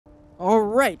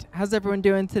Alright, how's everyone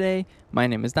doing today? My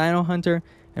name is Dino Hunter,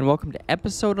 and welcome to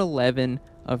episode 11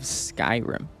 of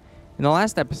Skyrim. In the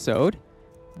last episode,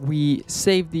 we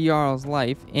saved the Jarl's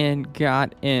life and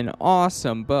got an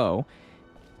awesome bow.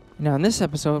 Now in this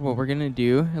episode, what we're going to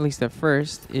do, at least at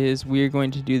first, is we're going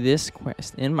to do this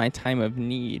quest, In My Time of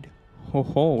Need. Ho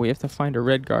ho, we have to find a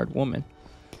redgaurd woman.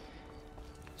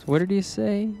 So what did he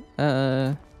say?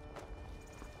 Let's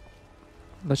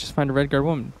just find a redgaurd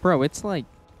woman. Bro, it's like...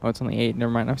 Oh, it's only 8.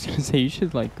 Never mind. I was going to say you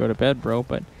should, like, go to bed, bro,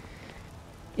 but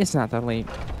it's not that late.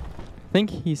 I think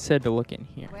he said to look in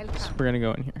here. Welcome. So we're going to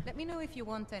go in here. Let me know if you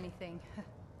want anything.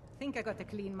 Think I got a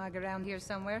clean mug around here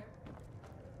somewhere.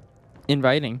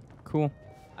 Inviting. Cool.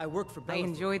 I work for I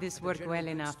enjoy this work well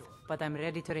enough, but I'm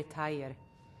ready to retire.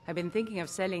 I've been thinking of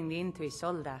selling the inn to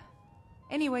Isolda.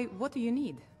 Anyway, what do you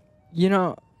need? You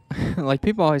know, like,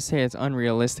 people always say it's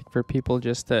unrealistic for people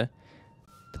just to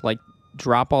like,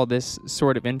 drop all this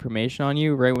sort of information on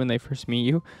you right when they first meet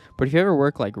you. But if you ever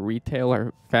work like retail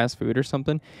or fast food or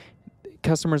something,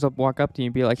 customers will walk up to you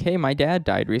and be like, hey, my dad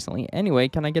died recently. Anyway,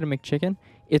 can I get a McChicken?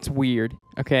 It's weird.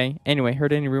 Okay. Anyway,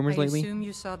 heard any rumors lately? I assume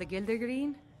you saw the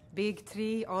Gildergreen? Big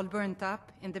tree all burnt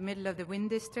up in the middle of the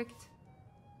Wind District?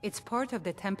 It's part of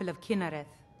the Temple of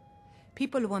Kinnareth.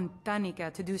 People want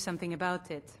Danica to do something about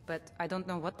it, but I don't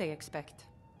know what they expect.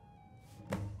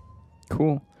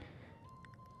 Cool.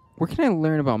 Where can I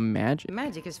learn about magic?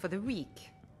 Magic is for the weak.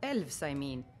 Elves, I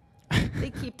mean. They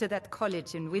keep to that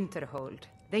college in Winterhold.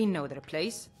 They know their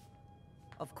place.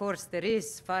 Of course, there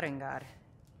is Farengar.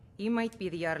 He might be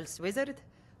the Jarl's wizard,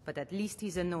 but at least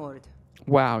he's a Nord.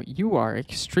 Wow, you are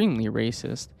extremely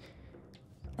racist.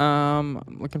 I'm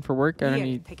looking for work. I don't Here,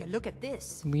 need take a look at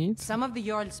this. leads. Some of the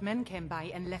Jarl's men came by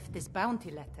and left this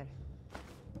bounty letter.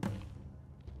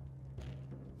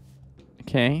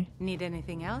 Okay. Need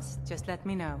anything else? Just let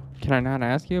me know. Can I not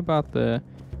ask you about the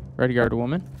redgaurd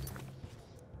woman?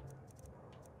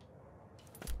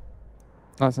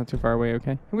 Oh, it's not too far away,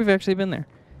 okay. We've actually been there.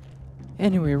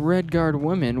 Anyway, redgaurd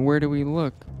woman, where do we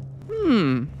look?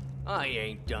 I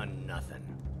ain't done nothing.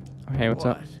 Oh, hey, what's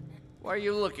up? Why are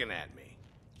you looking at me?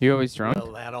 You always drunk?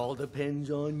 Well, that all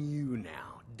depends on you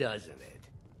now, doesn't it?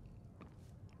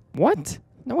 What?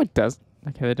 No, it doesn't.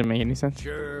 Okay, that didn't make any sense.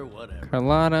 Sure, whatever.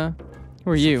 Carlotta, who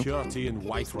are you? Security and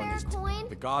Whiterun is down.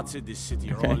 The guards in this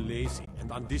city are all lazy and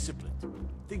undisciplined.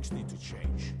 Things need to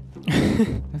change.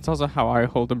 That's also how I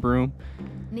hold a broom.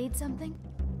 Need something?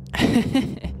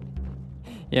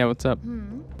 Yeah, what's up?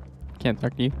 Can't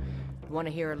talk to you. Want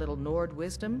to hear a little Nord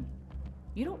wisdom?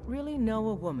 You don't really know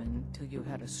a woman till you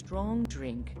had a strong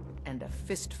drink and a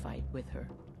fist fight with her.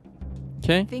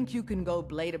 Okay. Think you can go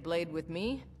blade to blade with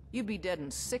me? You'd be dead in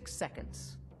 6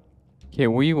 seconds. Okay,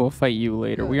 we will fight you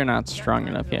later. We are not strong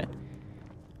enough yet.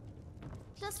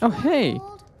 Just Oh, one hey.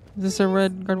 gold, Is this a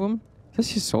redgaurd woman?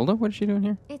 Is this Isolda? What is she doing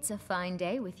here? It's a fine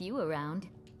day with you around.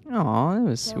 Aw, that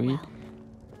was sweet.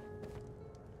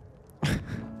 Farewell.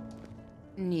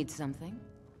 Need something?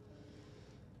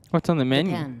 What's on the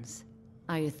menu? Depends.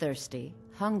 Are you thirsty?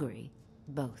 Hungry?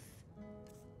 Both.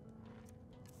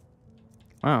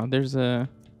 Wow, there's a...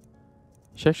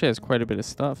 She actually has quite a bit of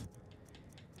stuff.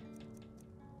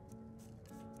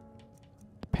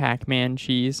 Pac-Man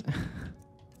cheese.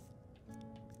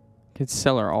 Could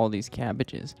sell her all these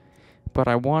cabbages. But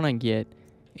I want to get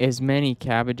as many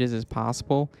cabbages as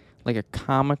possible. Like a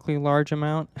comically large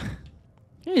amount.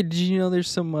 Hey, did you know there's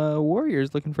some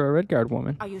warriors looking for a redgaurd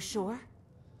woman? Are you sure?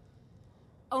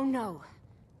 Oh no.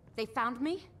 They found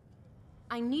me?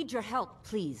 I need your help,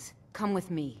 please. Come with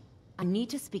me. I need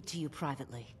to speak to you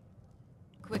privately.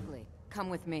 Quickly, come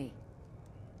with me.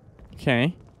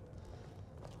 Okay.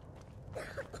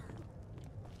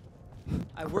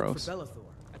 I work for Bellathor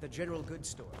at the general goods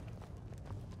store.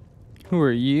 Who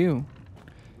are you?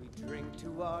 We drink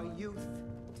to our youth,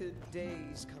 to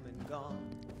days come and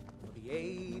gone. For the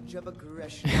age of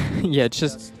aggression. Yeah,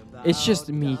 it's just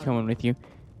me coming with you.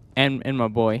 And my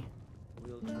boy.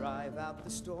 We'll drive out the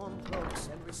storm cloaks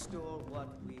and restore what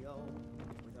we own.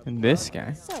 And this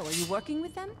guy. So, are you working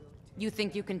with them? You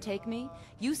think you can take me?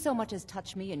 You so much as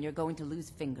touch me and you're going to lose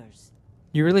fingers.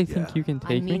 You really think you can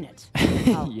take I mean me? it.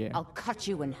 Yeah. I'll cut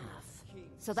you in half.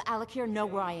 So the Alik'r know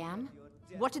where I am?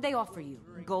 What did they offer you?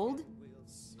 Gold?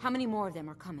 How many more of them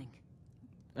are coming?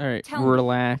 Alright, Tell me.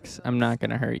 relax. I'm not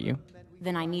gonna hurt you.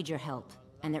 Then I need your help.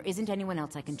 And there isn't anyone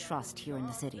else I can trust here in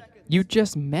the city. You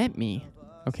just met me.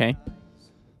 Okay.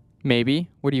 Maybe.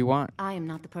 What do you want? I am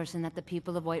not the person that the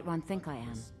people of Whiterun think I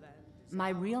am. My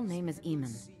real name is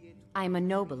Eamon. I am a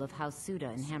noble of House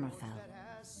Saadia in Hammerfell.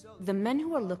 The men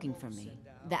who are looking for me,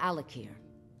 the Alik'r,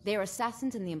 they are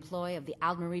assassins in the employ of the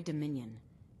Aldmeri Dominion.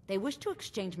 They wish to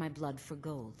exchange my blood for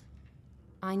gold.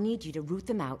 I need you to root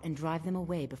them out and drive them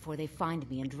away before they find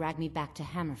me and drag me back to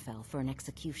Hammerfell for an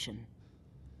execution.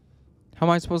 How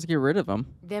am I supposed to get rid of them?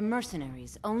 They're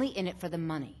mercenaries, only in it for the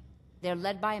money. They're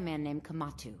led by a man named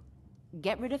Kamatu.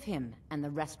 Get rid of him, and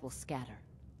the rest will scatter.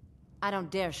 I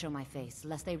don't dare show my face,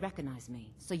 lest they recognize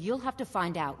me, so you'll have to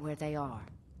find out where they are.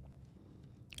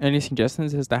 Any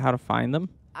suggestions as to how to find them?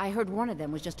 I heard one of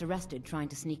them was just arrested trying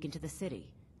to sneak into the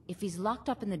city. If he's locked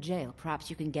up in the jail,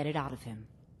 perhaps you can get it out of him.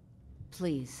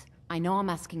 Please, I know I'm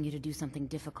asking you to do something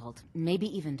difficult,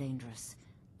 maybe even dangerous.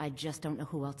 I just don't know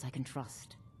who else I can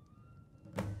trust.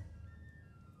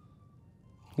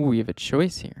 Ooh, we have a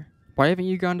choice here. Why haven't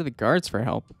you gone to the guards for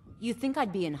help? You think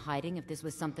I'd be in hiding if this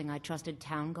was something I trusted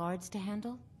town guards to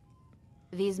handle?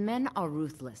 These men are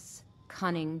ruthless,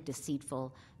 cunning,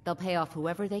 deceitful. They'll pay off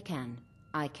whoever they can.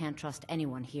 I can't trust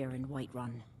anyone here in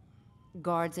Whiterun.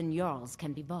 Guards and Jarls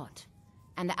can be bought.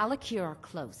 And the Alik'r are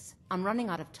close. I'm running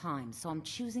out of time, so I'm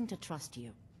choosing to trust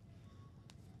you.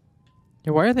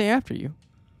 Yeah, why are they after you?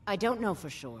 I don't know for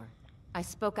sure. I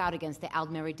spoke out against the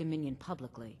Aldmeri Dominion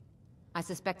publicly. I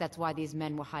suspect that's why these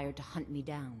men were hired to hunt me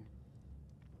down.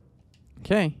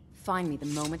 Okay. Find me the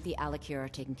moment the Alik'r are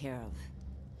taken care of.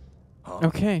 Huh?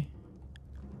 Okay.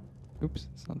 Oops,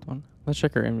 that's not the one. Let's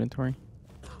check our inventory.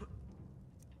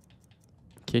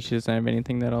 In case she doesn't have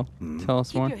anything that'll tell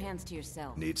us Keep more. your hands to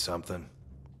yourself. Need something?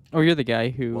 Oh, you're the guy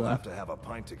who... We'll have to have a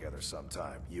pint together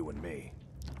sometime, you and me.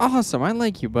 Awesome, I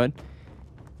like you, bud.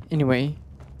 Anyway,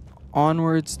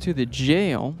 onwards to the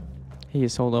jail. Hey,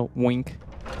 Solo, wink.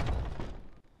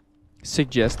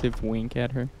 Suggestive wink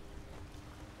at her.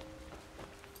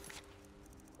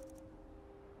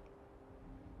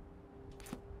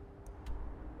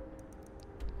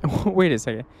 Wait a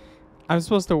second. I'm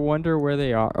supposed to wonder where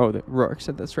they are. Oh, the Rourke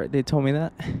said that's right. They told me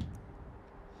that.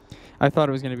 I thought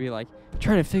it was going to be like,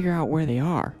 try to figure out where they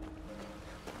are.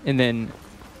 And then,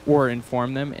 or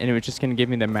inform them, and it was just going to give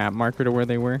me the map marker to where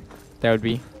they were. That would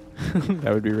be,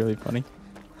 that would be really funny.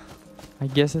 I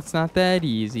guess it's not that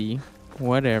easy.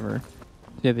 Whatever.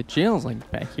 Yeah, the jail's like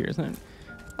back here, isn't it?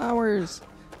 Flowers.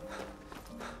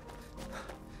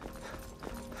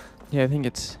 Yeah, I think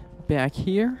it's back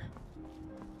here.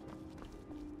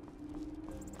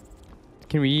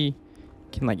 Can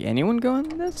like anyone go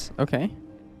in this? Okay.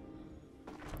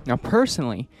 Now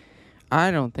personally,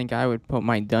 I don't think I would put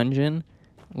my dungeon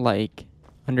like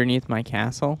underneath my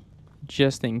castle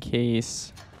just in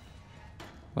case,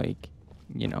 like,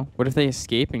 you know, what if they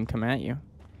escape and come at you?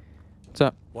 What's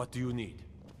up? What do you need?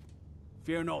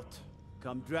 Fear not.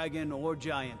 Come dragon or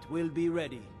giant, we'll be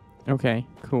ready. Okay,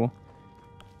 cool.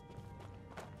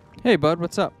 Hey bud,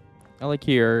 what's up?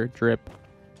 Alik'r, drip.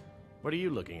 What are you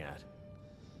looking at?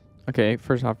 Okay,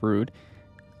 first off, rude.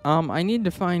 I need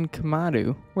to find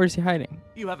Kamatu. Where's he hiding?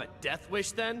 You have a death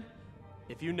wish then?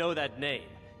 If you know that name,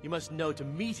 you must know to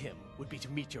meet him would be to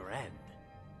meet your end.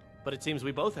 But it seems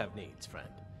we both have needs, friend.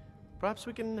 Perhaps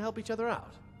we can help each other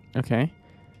out. Okay.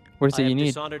 What is it I you have need?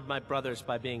 dishonored my brothers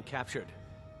by being captured,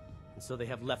 and so they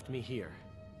have left me here.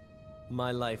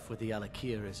 My life with the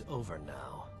Alik'r is over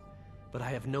now, but I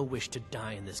have no wish to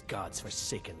die in this god's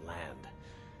forsaken land.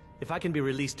 If I can be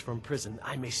released from prison,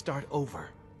 I may start over.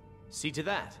 See to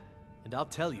that, and I'll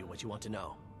tell you what you want to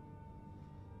know.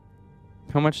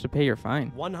 How much to pay your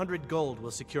fine? 100 gold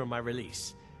will secure my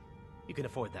release. You can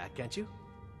afford that, can't you?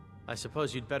 I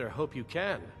suppose you'd better hope you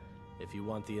can, if you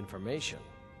want the information.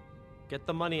 Get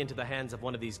the money into the hands of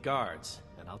one of these guards,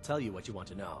 and I'll tell you what you want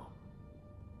to know.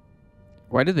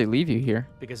 Why did they leave you here?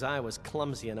 Because I was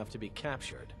clumsy enough to be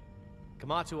captured.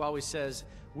 Kamatu always says,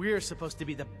 we're supposed to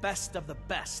be the best of the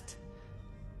best.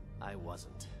 I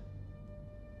wasn't.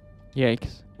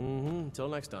 Yikes. Until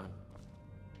next time.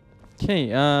 Okay,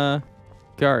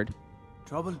 guard.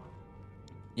 Trouble?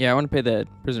 Yeah, I want to pay the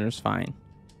prisoner's fine.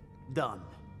 Done.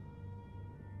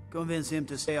 Convince him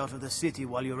to stay out of the city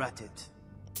while you're at it.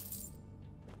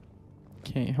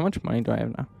 Okay, how much money do I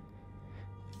have now?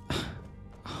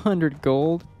 100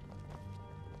 gold.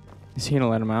 Is he gonna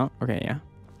let him out? Okay, yeah.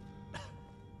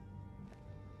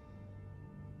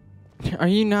 Are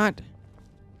you not?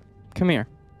 Come here.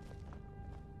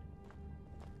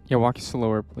 Yeah, walk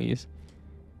slower, please.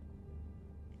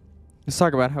 Let's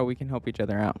talk about how we can help each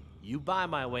other out. You buy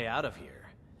my way out of here,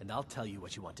 and I'll tell you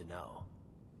what you want to know.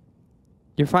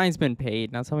 Your fine's been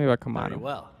paid. Now tell me about Kamatu. Very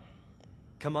well.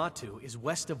 Kamatu is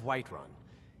west of Whiterun.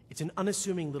 It's an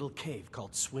unassuming little cave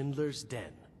called Swindler's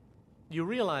Den. You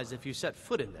realize if you set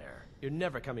foot in there, you're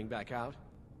never coming back out.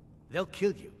 They'll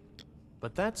kill you.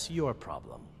 But that's your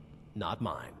problem, not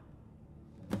mine.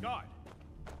 Guard!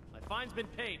 My fine's been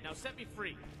paid. Now set me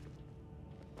free.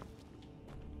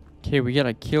 Okay, we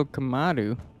gotta kill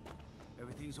Kamatu.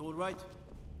 Everything's all right?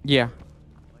 Yeah.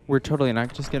 We're totally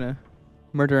not just gonna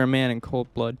murder a man in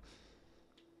cold blood.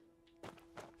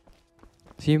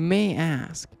 So you may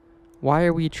ask, why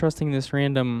are we trusting this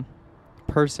random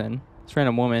person, this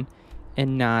random woman,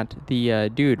 and not the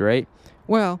dude, right?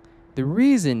 Well, the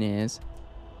reason is,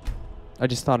 I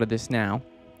just thought of this now.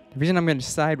 The reason I'm going to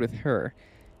side with her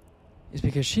is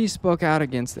because she spoke out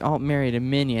against the alt-married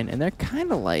Dominion, and they're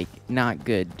kind of like not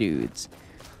good dudes.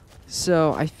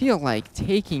 So I feel like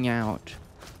taking out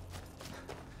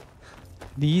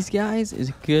these guys is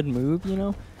a good move, you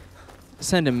know?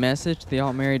 Send a message to the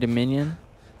alt-married Dominion.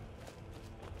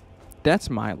 That's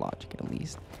my logic, at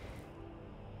least.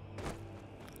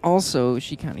 Also,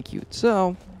 she kind of cute,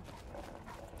 so...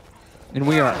 And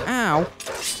we are, ow,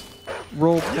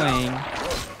 role-playing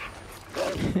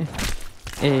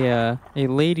a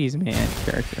ladies' man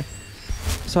character.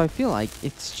 So I feel like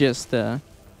it's just,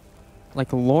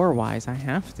 like lore-wise, I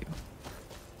have to.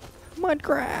 Mud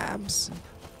crabs!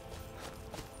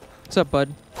 What's up,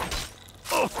 bud?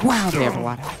 Wow, they have a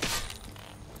lot of...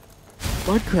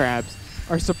 Mud crabs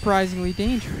are surprisingly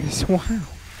dangerous. Wow.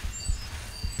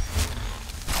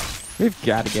 We've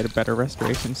got to get a better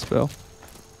restoration spell.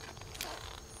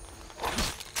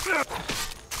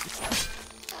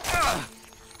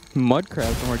 Mud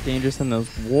crabs are more dangerous than those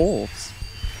wolves.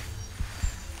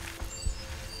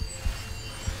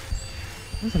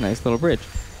 That's a nice little bridge.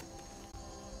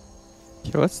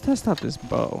 Okay, let's test out this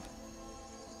bow.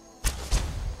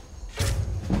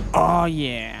 Oh,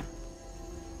 yeah.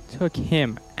 Took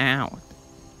him out.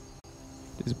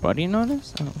 Does Buddy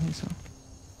notice? I don't think so.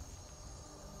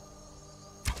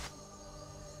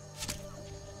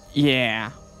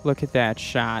 Yeah. Look at that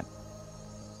shot.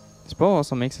 This bow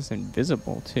also makes us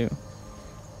invisible, too.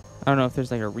 I don't know if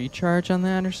there's like a recharge on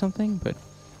that or something, but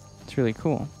it's really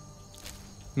cool.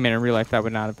 I mean, in real life, that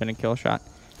would not have been a kill shot.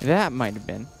 That might have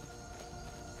been.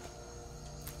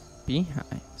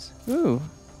 Beehives. Ooh.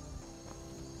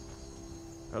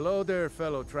 Hello there,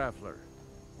 fellow traveler.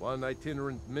 One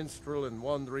itinerant minstrel and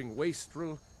wandering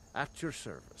wastrel at your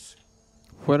service.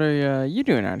 What are you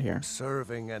doing out here?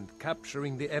 Serving and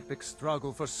capturing the epic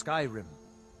struggle for Skyrim.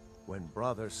 When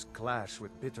brothers clash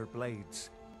with bitter blades,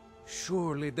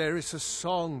 surely there is a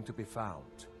song to be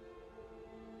found.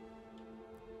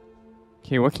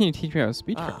 Okay, what can you teach me about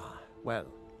speedrun? Well,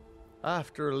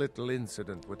 after a little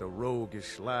incident with a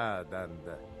roguish lad and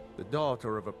the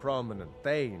daughter of a prominent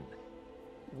thane,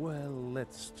 well,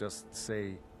 let's just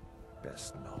say,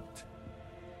 best not.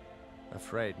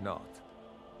 Afraid not.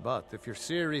 But if you're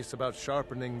serious about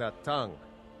sharpening that tongue,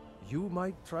 you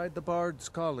might try the Bard's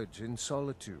College in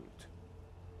Solitude.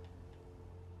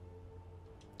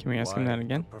 Can we ask him that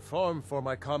again? Perform for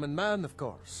my common man, of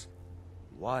course.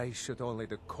 Why should only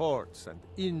the courts and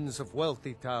inns of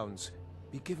wealthy towns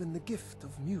be given the gift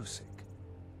of music?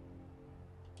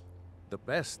 The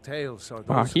best tales are those.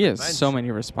 Wow, he has so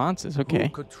many responses. Okay. Who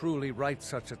could truly write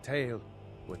such a tale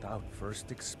without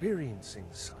first experiencing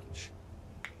such?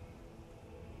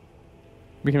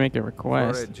 We can make a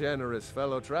request. For a generous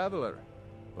fellow traveler.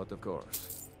 But of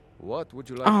course, what would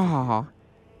you like? Oh,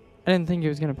 I didn't think he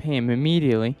was gonna pay him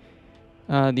immediately.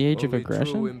 The Age of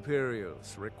Aggression. True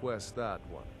Imperials request that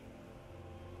one.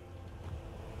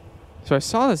 So I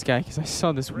saw this guy because I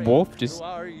saw this wolf just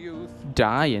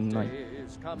die and like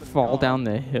fall down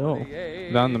the hill,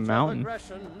 down the mountain,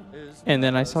 and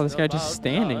then I saw this guy just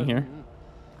standing here.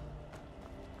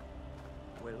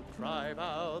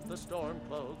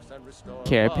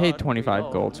 Okay, I paid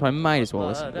 25 gold, so I might as well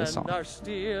listen to this song. Our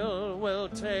steel will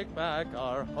take back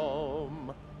our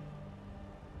home.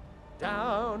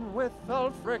 Down with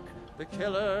Ulfric, the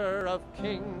killer of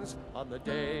kings, on the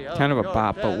day of Kind of a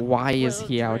bop, but why is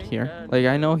he out here? Like,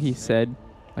 I know he said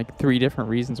like 3 different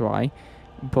reasons why,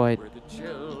 but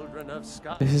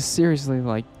this is seriously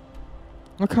like,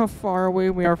 look how far away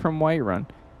we are from Whiterun.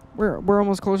 We're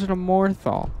almost closer to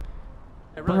Morthal.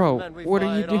 Bro, what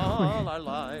are you doing? All our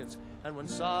lives, and when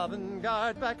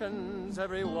Sovngarde beckons,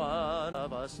 every one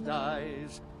of us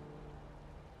dies.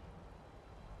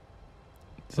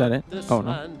 Is that it? This Oh,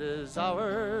 no. land is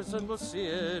ours, and we'll see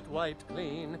it wiped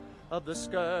clean of the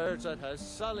scourge that has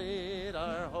sullied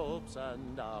our hopes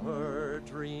and our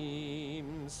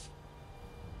dreams.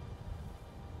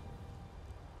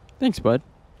 Thanks, bud.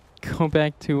 Go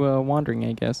back to wandering,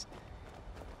 I guess.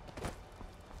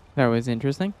 That was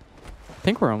interesting. I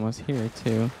think we're almost here,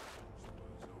 too.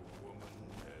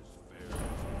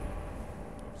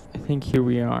 I think here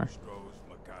we are.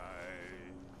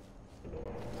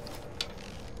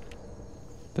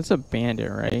 That's a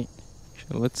bandit, right?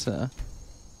 Actually, let's,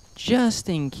 just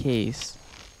in case.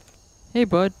 Hey,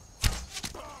 bud.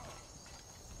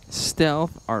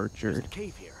 stealth archer. There's a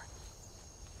cave here.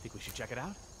 Think we should check it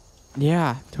out?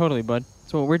 Yeah, totally, bud.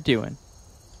 That's what we're doing.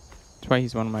 That's why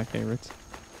he's one of my favorites.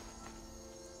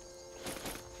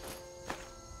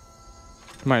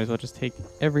 Might as well just take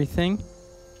everything.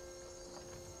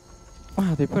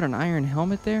 Wow, they put an iron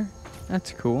helmet there?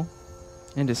 That's cool.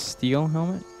 And a steel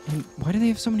helmet? And why do they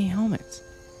have so many helmets?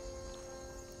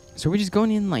 So we're just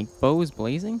going in like bows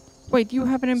blazing? Wait, you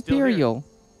have an Imperial.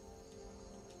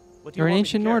 What do you Or an want me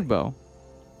ancient to carry? Nord bow.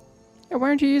 Yeah, why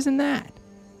aren't you using that?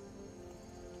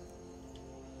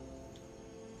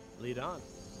 Lead on.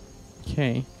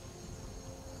 Okay.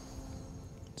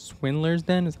 Swindler's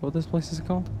Den? Is that what this place is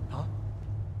called? Huh?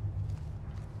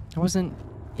 I wasn't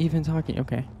even talking.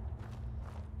 Okay.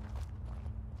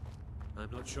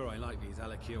 I'm not sure I like these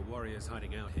Alik'r warriors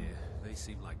hiding out here. They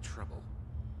seem like trouble.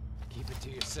 Keep it to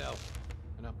yourself.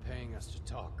 They're not paying us to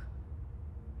talk.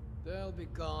 They'll be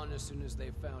gone as soon as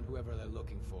they've found whoever they're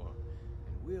looking for.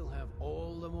 And we'll have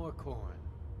all the more corn.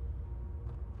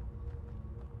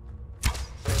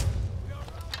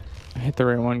 I hit the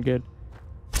right one good.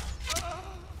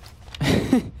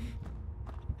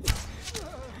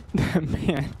 That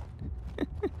man.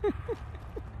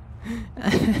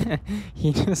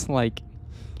 he just like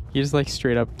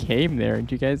straight up came there.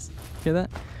 Did you guys hear that?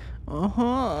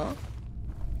 Uh-huh.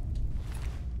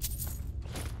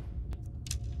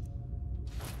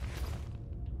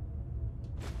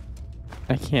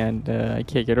 I can't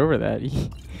get over that.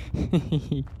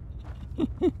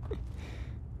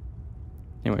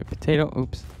 Anyway, potato.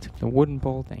 Oops. Took the wooden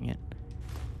bowl. Dang it.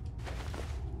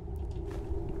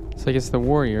 So I guess the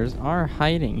warriors are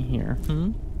hiding here.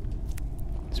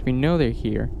 So we know they're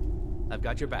here. I've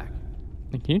got your back.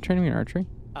 Like, can you train me in archery?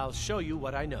 I'll show you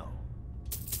what I know.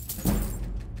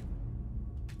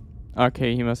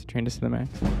 Okay, he must have trained us to the max.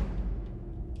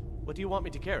 What do you want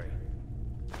me to carry?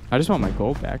 I just want my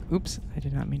gold back. Oops, I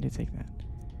did not mean to take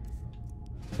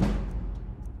that.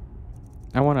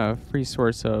 I want a free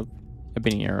source of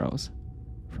ebony arrows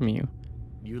from you.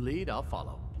 You lead, I'll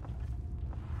follow.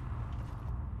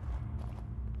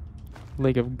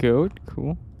 Leg of goat,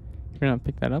 cool. You're gonna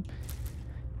pick that up.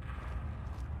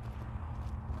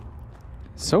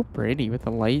 So pretty with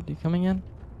the light coming in.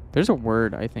 There's a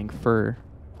word, I think, for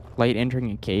light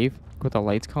entering a cave. What the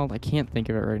light's called? I can't think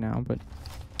of it right now, but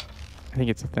I think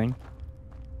it's a thing.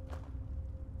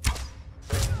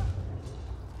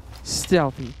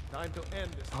 Stealthy. Time to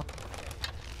end this.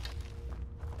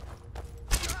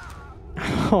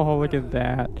 Oh, look at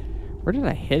that. Where did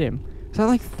I hit him? Was that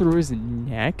like through his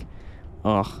neck?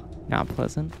 Ugh, not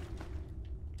pleasant.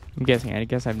 I'm guessing. I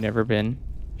guess I've never been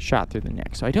shot through the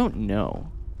neck, so I don't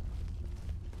know.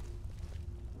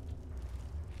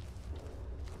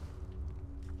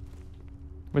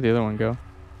 Where'd the other one go?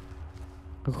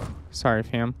 Ooh, sorry,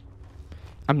 fam.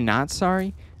 I'm not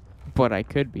sorry, but I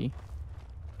could be.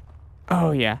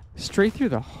 Oh, yeah. Straight through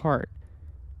the heart.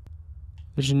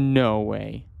 There's no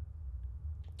way.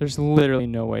 There's literally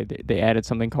no way they added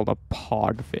something called a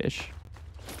pogfish.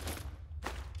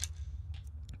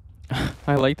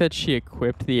 I like that she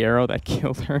equipped the arrow that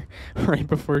killed her right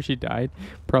before she died.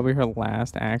 Probably her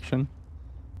last action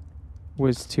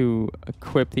was to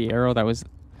equip the arrow that was,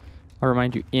 I'll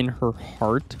remind you, in her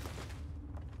heart.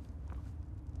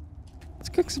 Let's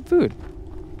cook some food.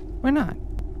 Why not?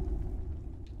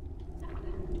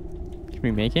 Can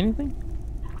we make anything?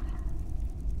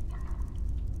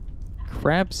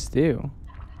 Crab stew.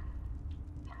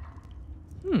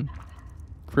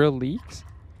 Grill leeks?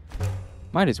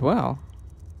 Might as well.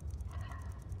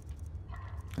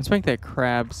 Let's make that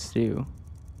crab stew.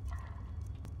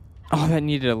 Oh, that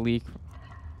needed a leek.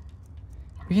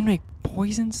 We can make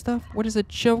poison stuff? What is a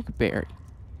chokeberry?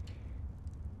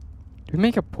 Do we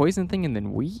make a poison thing and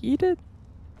then we eat it?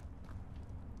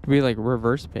 Do we like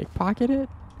reverse pickpocket it?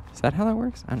 Is that how that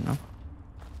works? I don't know.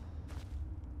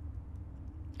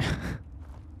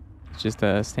 It's just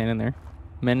standing there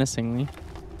menacingly.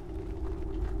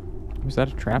 Was that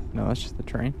a trap? No, that's just the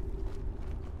train.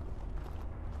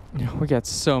 No, we got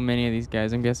so many of these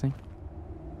guys, I'm guessing.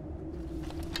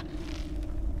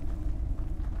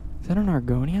 Is that an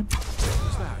Argonian?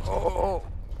 Oh,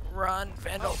 run,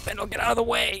 Fendel, Fendel, get out of the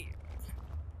way!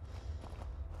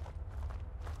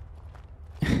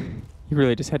 You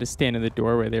really just had to stand in the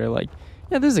doorway there like,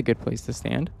 yeah, this is a good place to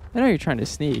stand. I know you're trying to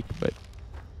sneak, but...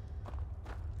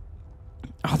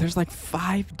 Oh, there's like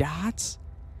 5 dots?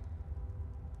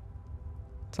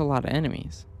 That's a lot of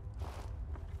enemies.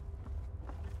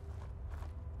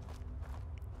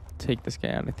 Take this guy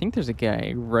out. I think there's a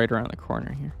guy right around the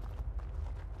corner here.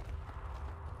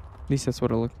 At least that's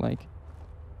what it looked like.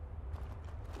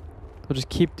 We'll just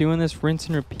keep doing this, rinse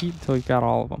and repeat until we've got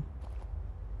all of them.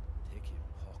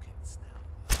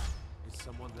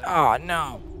 someone there. Oh,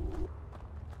 no.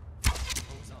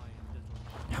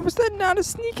 How was that not a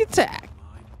sneak attack?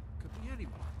 Could be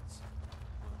anyone's.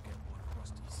 We'll get one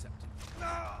rusty septic.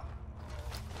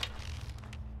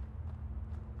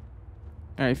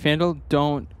 Alright, Fandle,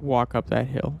 don't walk up that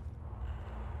hill.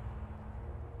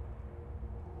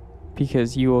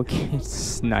 Because you will get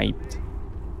sniped.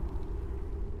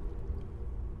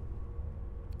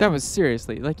 That was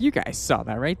seriously, like, you guys saw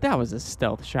that, right? That was a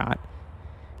stealth shot.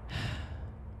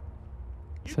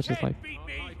 Such as like,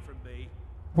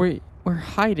 we're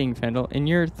hiding, Fendel, and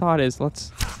your thought is,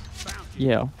 let's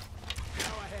yell.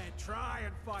 Go ahead, try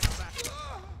and fight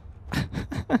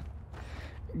back.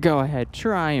 Go ahead,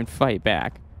 try and fight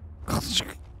back.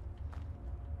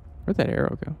 Where'd that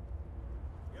arrow go?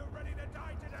 You ready to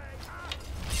die today?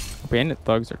 Bandit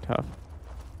thugs are tough.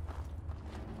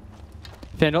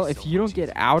 Fendel, if you don't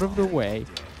get out of the way.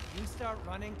 You start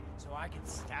running so I can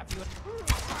stab you.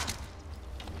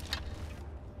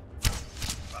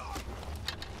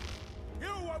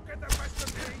 You won't get the best of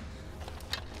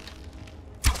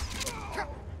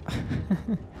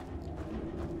me.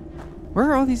 Where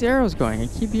are all these arrows going? I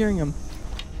keep hearing them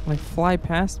like fly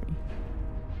past me.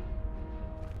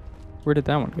 Where did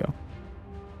that one go?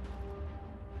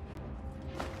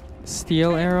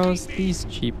 Steel arrows? These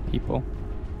cheap people.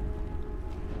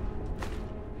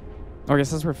 Oh, I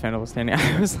guess that's where Fendel was standing.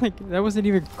 I was like, that wasn't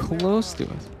even close to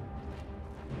us.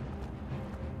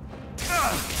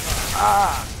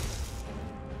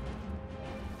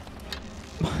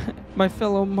 My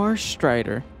fellow Marsh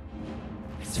Strider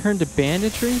turned to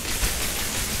banditry?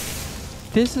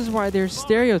 This is why there's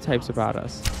stereotypes about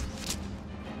us.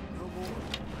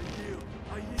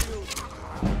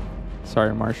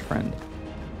 Sorry, Marsh friend.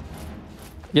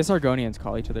 I guess Argonians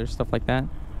call each other stuff like that.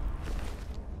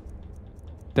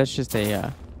 That's just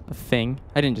a thing.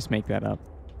 I didn't just make that up.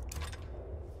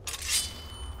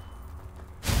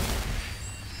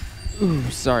 Ooh,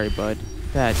 sorry, bud.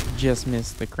 That just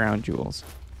missed the crown jewels.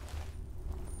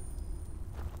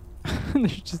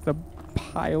 There's just a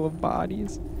pile of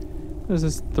bodies. There's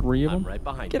just 3 of them. Right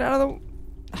behind Get you. out of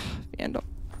the... Vandal.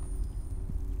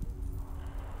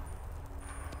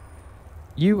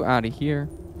 You out of here.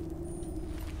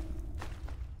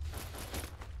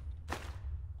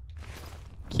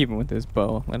 Keep him with his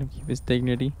bow. Let him keep his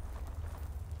dignity.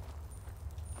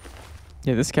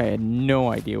 Yeah, this guy had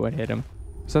no idea what hit him.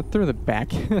 Was that through the back?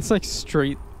 That's like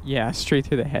straight... Yeah, straight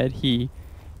through the head. He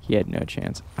had no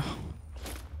chance. Oh.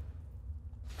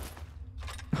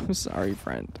 I'm sorry,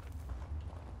 friend.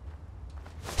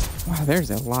 Wow, there's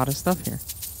a lot of stuff here.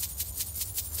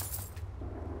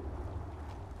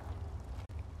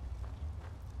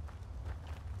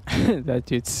 That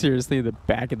dude's seriously the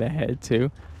back of the head, too.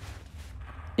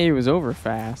 It was over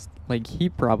fast. Like, he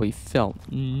probably felt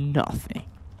nothing.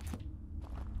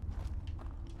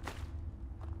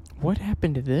 What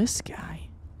happened to this guy?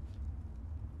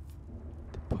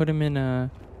 Put him in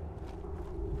a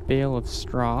bale of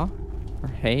straw or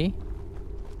hay.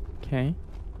 Okay.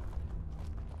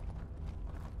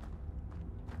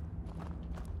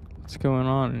 What's going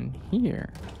on in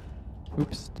here?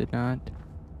 Oops, did not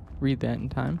read that in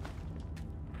time.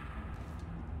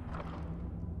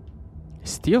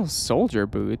 Steel soldier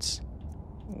boots?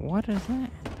 What is that?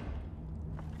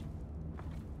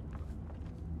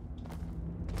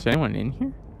 Is anyone in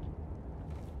here?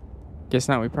 Guess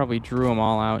not. We probably drew them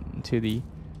all out into the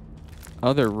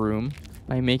other room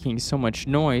by making so much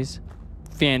noise.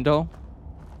 Vandal.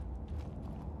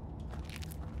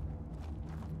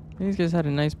 These guys had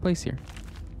a nice place here.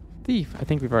 Thief. I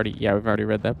think we've already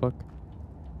read that book.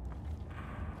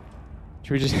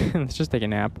 Should we just let's just take a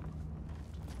nap?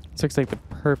 This looks like the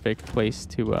perfect place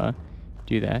to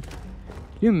do that. Can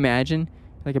you imagine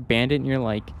like a bandit and you're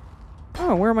like,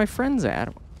 oh, where are my friends at?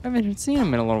 I haven't seen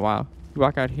them in a little while. You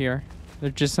walk out here,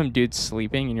 there's just some dude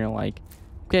sleeping and you're like,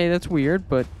 okay, that's weird,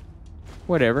 but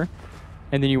whatever.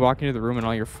 And then you walk into the room and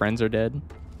all your friends are dead.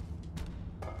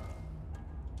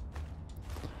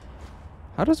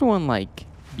 How does one like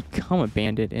become a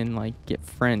bandit and like get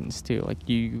friends too? Like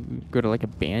you go to like a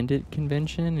bandit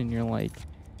convention and you're like,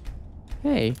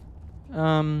 hey,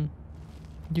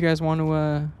 you guys want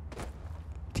to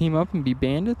team up and be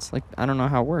bandits? Like, I don't know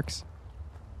how it works.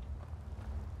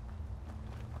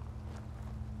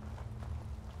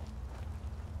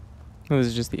 Oh, this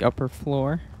is just the upper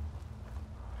floor.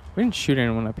 We didn't shoot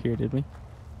anyone up here, did we?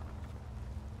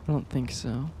 I don't think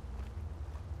so.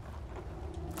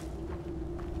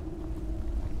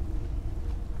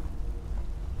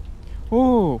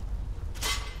 Oh!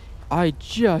 I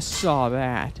just saw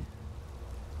that.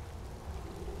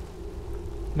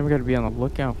 Now we gotta be on the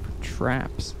lookout for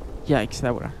traps. Yikes,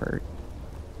 that would have hurt.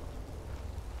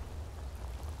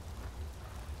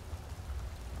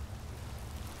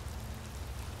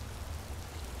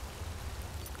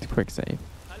 quick save.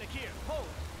 Alik'r, hold!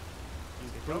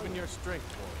 You've proven your strength,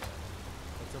 boy.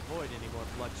 Let's avoid any more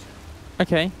bloodshed.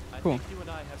 Okay, cool. I think you and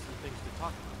I have some things to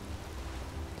talk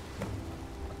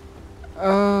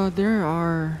about. There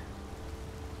are...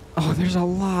 Oh, there's a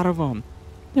lot of them.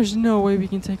 There's no way we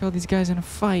can take all these guys in a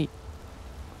fight.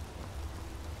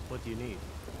 What do you need?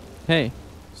 Hey.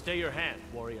 Stay your hand,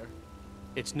 warrior.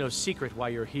 It's no secret why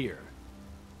you're here.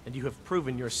 And you have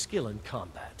proven your skill in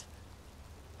combat.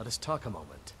 Let us talk a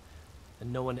moment.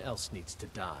 And no one else needs to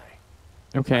die.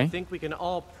 Okay. I think we can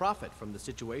all profit from the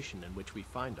situation in which we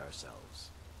find ourselves.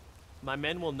 My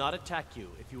men will not attack you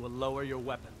if you will lower your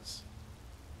weapons.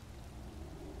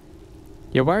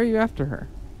 Yeah, why are you after her?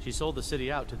 She sold the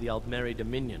city out to the Aldmeri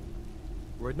Dominion.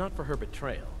 Were it not for her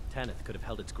betrayal, Tanith could have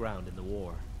held its ground in the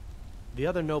war. The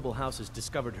other noble houses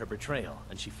discovered her betrayal,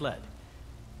 and she fled.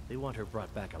 They want her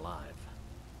brought back alive.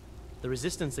 The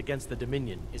resistance against the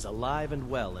Dominion is alive and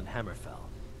well in Hammerfell,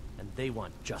 and they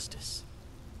want justice.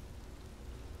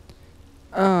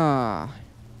 Now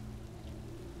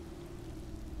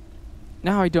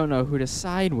I don't know who to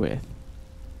side with.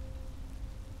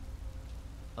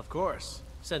 Of course.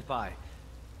 Senpai,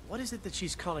 what is it that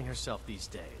she's calling herself these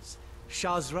days?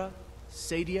 Shazra?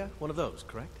 Saadia? One of those,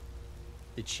 correct?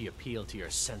 Did she appeal to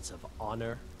your sense of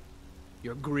honor?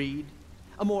 Your greed?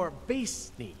 A more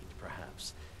base need,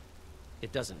 perhaps?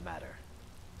 It doesn't matter.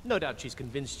 No doubt she's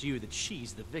convinced you that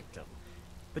she's the victim.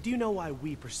 But do you know why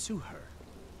we pursue her?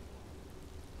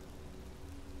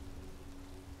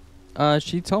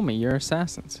 She told me you're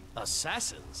assassins.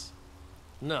 Assassins?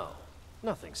 No,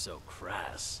 nothing so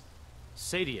crass.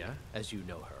 Saadia, as you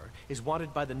know her, is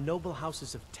wanted by the noble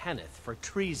houses of Tanith for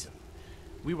treason.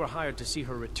 We were hired to see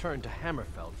her return to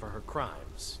Hammerfell for her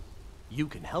crimes. You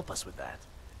can help us with that.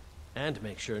 And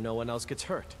make sure no one else gets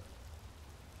hurt.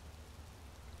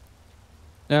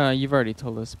 You've already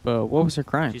told us, but what was her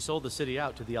crime? She sold the city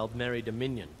out to the Aldmeri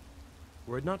Dominion.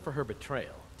 Were it not for her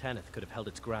betrayal, Tanith could have held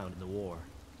its ground in the war.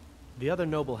 The other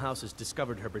noble houses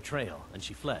discovered her betrayal, and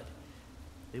she fled.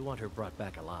 They want her brought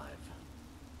back alive.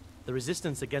 The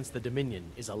resistance against the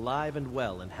Dominion is alive and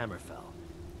well in Hammerfell,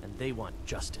 and they want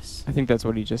justice. I think that's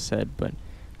what he just said, but...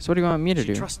 So what do you want me to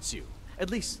do? She trusts you, at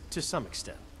least to some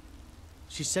extent.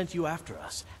 She sent you after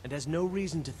us, and has no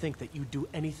reason to think that you do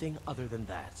anything other than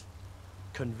that.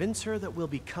 Convince her that we'll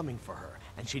be coming for her,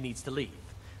 and she needs to leave.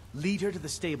 Lead her to the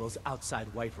stables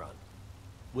outside Whiterun.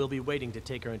 We'll be waiting to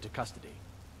take her into custody.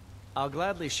 I'll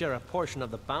gladly share a portion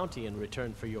of the bounty in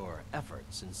return for your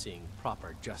efforts in seeing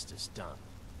proper justice done.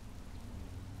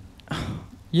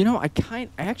 You know, I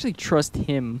actually trust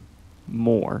him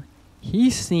more. He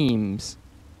seems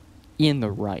in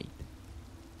the right.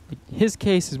 Like, his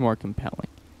case is more compelling.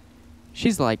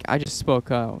 She's like, I just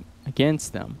spoke out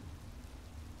against them,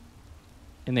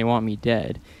 and they want me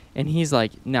dead. And he's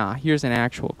like, nah, here's an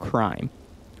actual crime.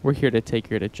 We're here to take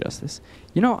her to justice.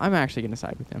 You know, I'm actually going to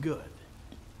side with him. Good.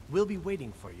 We'll be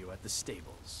waiting for you at the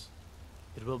stables.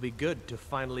 It will be good to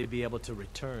finally be able to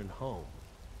return home.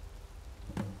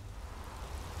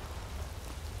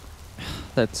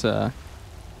 That's, Good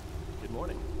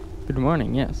morning. Good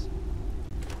morning, yes.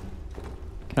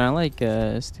 Can I, like,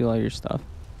 steal all your stuff?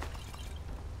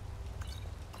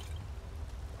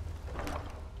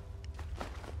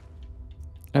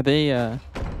 Are they,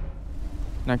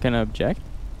 not gonna object?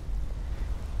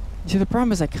 See, the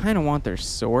problem is I kind of want their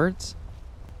swords.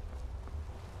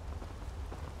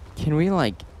 Can we,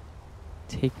 like,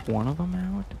 take one of them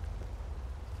out?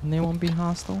 And they won't be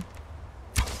hostile?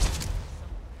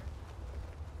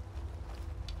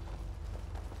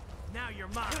 Now you're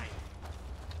mine.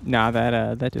 Nah,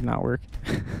 that did not work.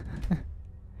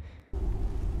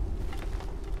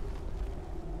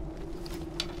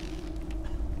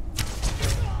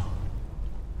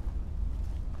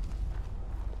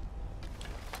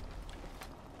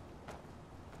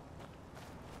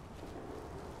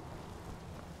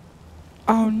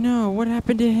 Oh no, what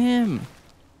happened to him?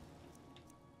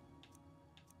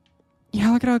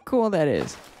 Yeah, look at how cool that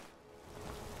is.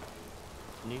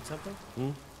 Need something?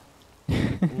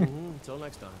 Until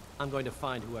next time. I'm going to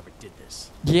find whoever did this.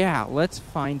 Yeah, let's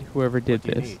find whoever did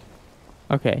What do you this. need?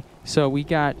 Okay, so we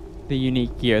got the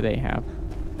unique gear they have.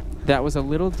 That was a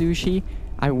little douchey,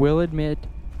 I will admit,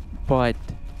 but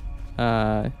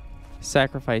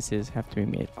sacrifices have to be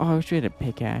made. Oh, I wish we had a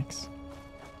pickaxe.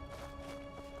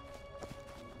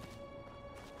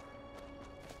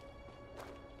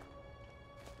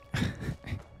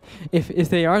 If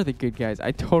they are the good guys,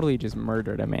 I totally just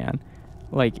murdered a man,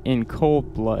 like in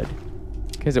cold blood,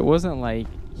 because it wasn't like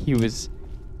he was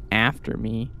after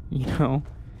me, you know.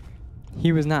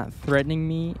 He was not threatening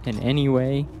me in any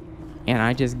way, and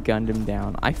I just gunned him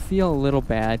down. I feel a little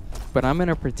bad, but I'm going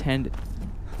to pretend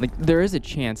like there is a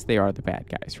chance they are the bad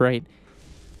guys, right?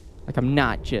 Like I'm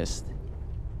not just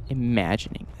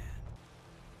imagining that.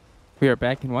 We are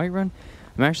back in Whiterun.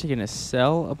 I'm actually going to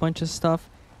sell a bunch of stuff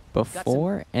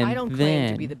before and I don't then...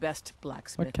 claim to be the best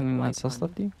blacksmith. What, can I not sell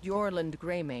stuff to you? Jorland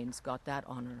Greymane's got that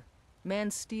honor.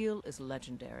 Man's steel is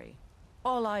legendary.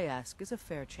 All I ask is a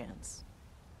fair chance.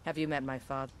 Have you met my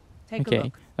father? Take a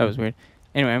look. That was weird.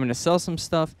 Anyway, I'm going to sell some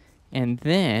stuff, and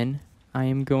then I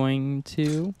am going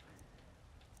to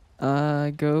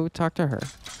go talk to her.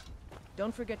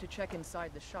 Don't forget to check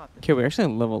inside the shop. Okay, we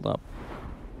actually leveled up.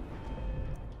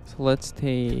 So let's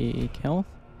take health.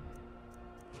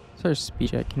 What's our speed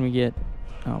check? Can we get...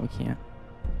 Oh, we can't.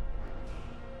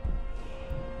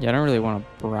 Yeah, I don't really want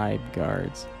to bribe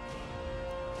guards.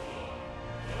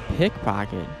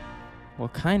 Pickpocket. Well,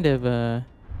 kind of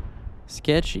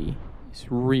sketchy. It's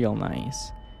real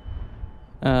nice.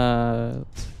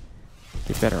 Let's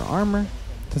get better armor.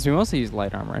 Since we mostly use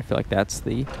light armor, I feel like that's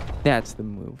the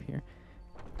move here.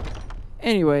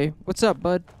 Anyway, what's up,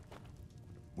 bud?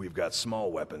 We've got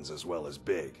small weapons as well as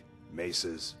big.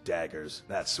 Maces, daggers,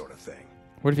 that sort of thing.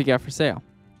 What have you got for sale?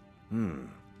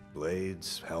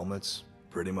 Blades, helmets,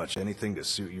 pretty much anything to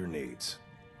suit your needs.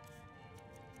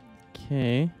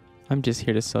 Okay. I'm just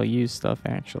here to sell used stuff,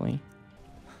 actually.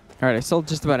 Alright, I sold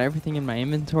just about everything in my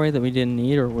inventory that we didn't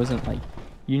need or wasn't, like,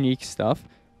 unique stuff.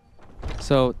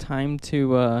 So, time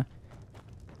to,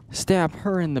 stab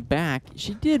her in the back.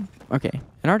 She did... Okay,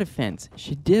 in our defense,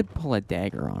 she did pull a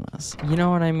dagger on us. You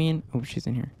know what I mean? Oh, she's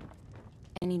in here.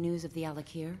 Any news of the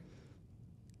Alik'r?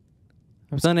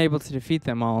 I was unable to defeat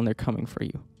them all, and they're coming for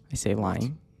you. I say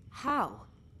lying. How?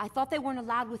 I thought they weren't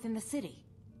allowed within the city.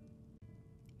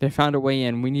 They found a way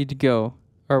in. We need to go.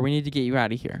 Or we need to get you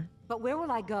out of here. But where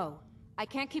will I go? I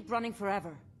can't keep running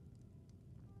forever.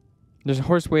 There's a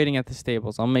horse waiting at the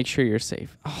stables. I'll make sure you're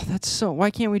safe. Oh, that's so... Why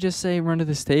can't we just say run to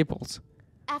the stables?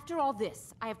 After all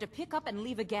this, I have to pick up and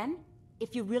leave again?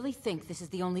 If you really think this is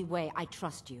the only way, I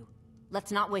trust you.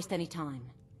 Let's not waste any time.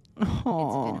 Oh.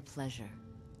 It's been a pleasure.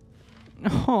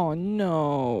 Oh,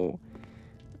 no.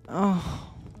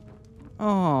 Oh.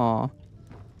 Oh.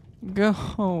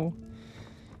 Go.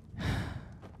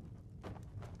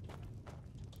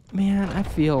 Man, I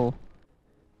feel...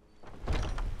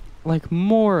 Like,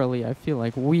 morally, I feel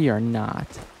like we are not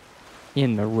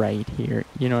in the right here.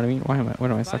 You know what I mean?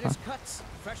 What am I stuck on? Cuts,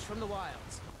 fresh from the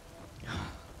wilds.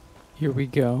 Here we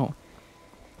go.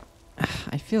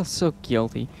 I feel so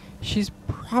guilty. She's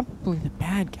probably the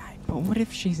bad guy, but what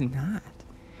if she's not?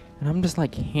 And I'm just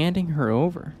like handing her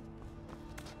over.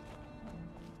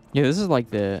 Yeah, this is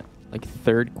like the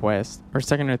third quest, or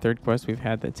second or third quest we've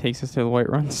had that takes us to the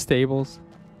Whiterun stables.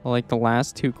 Like the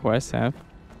last two quests have.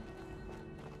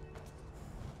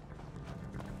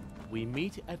 We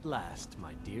meet at last,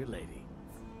 my dear lady.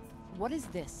 What is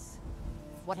this?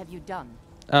 What have you done?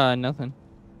 Nothing.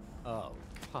 Oh,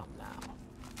 come now.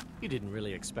 You didn't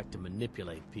really expect to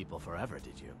manipulate people forever,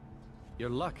 did you? Your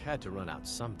luck had to run out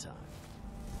sometime.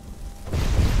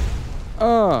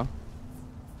 Oh.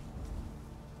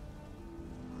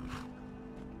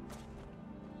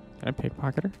 Can I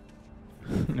pickpocket her?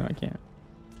 No, I can't.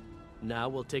 Now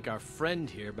we'll take our friend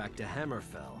here back to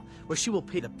Hammerfell, where she will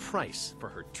pay the price for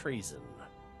her treason.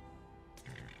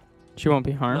 She won't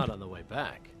be harmed? Not on the way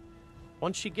back.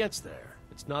 Once she gets there,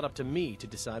 it's not up to me to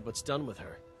decide what's done with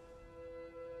her.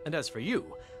 And as for you,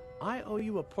 I owe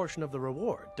you a portion of the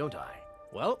reward, don't I?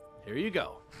 Well, here you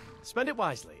go. Spend it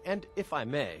wisely, and if I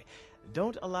may,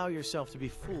 don't allow yourself to be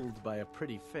fooled by a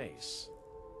pretty face.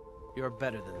 You're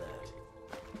better than that.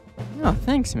 Oh,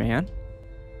 thanks, man.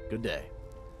 Good day.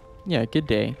 Yeah, good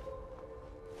day.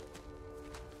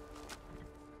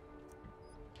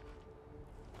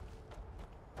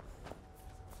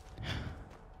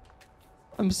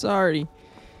 I'm sorry.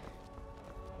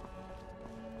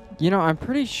 You know, I'm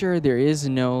pretty sure there is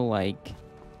no, like,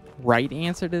 right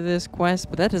answer to this quest,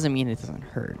 but that doesn't mean it doesn't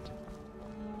hurt.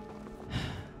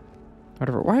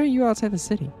 Whatever. Why are you outside the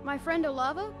city? My friend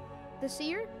Olava, the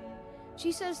seer,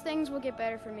 she says things will get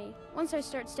better for me once I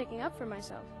start sticking up for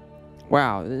myself.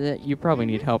 Wow, you probably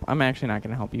need help. I'm actually not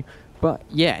going to help you. But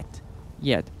yet.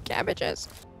 Cabbages.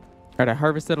 Alright, I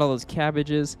harvested all those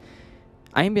cabbages.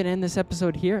 I am going to end this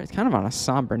episode here. It's kind of on a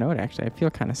somber note, actually. I feel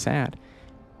kind of sad.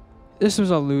 This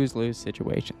was a lose-lose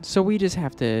situation. So we just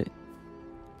have to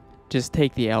just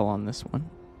take the L on this one.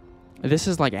 This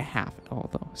is like a half L,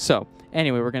 though. So,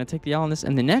 anyway, we're going to take the L on this.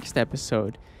 And the next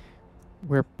episode,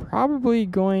 we're probably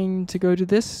going to go to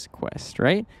this quest,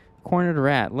 right? Cornered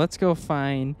Rat. Let's go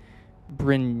find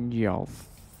Brynjolf.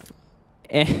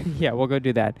 And yeah, we'll go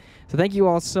do that. So thank you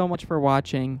all so much for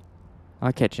watching.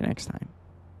 I'll catch you next time.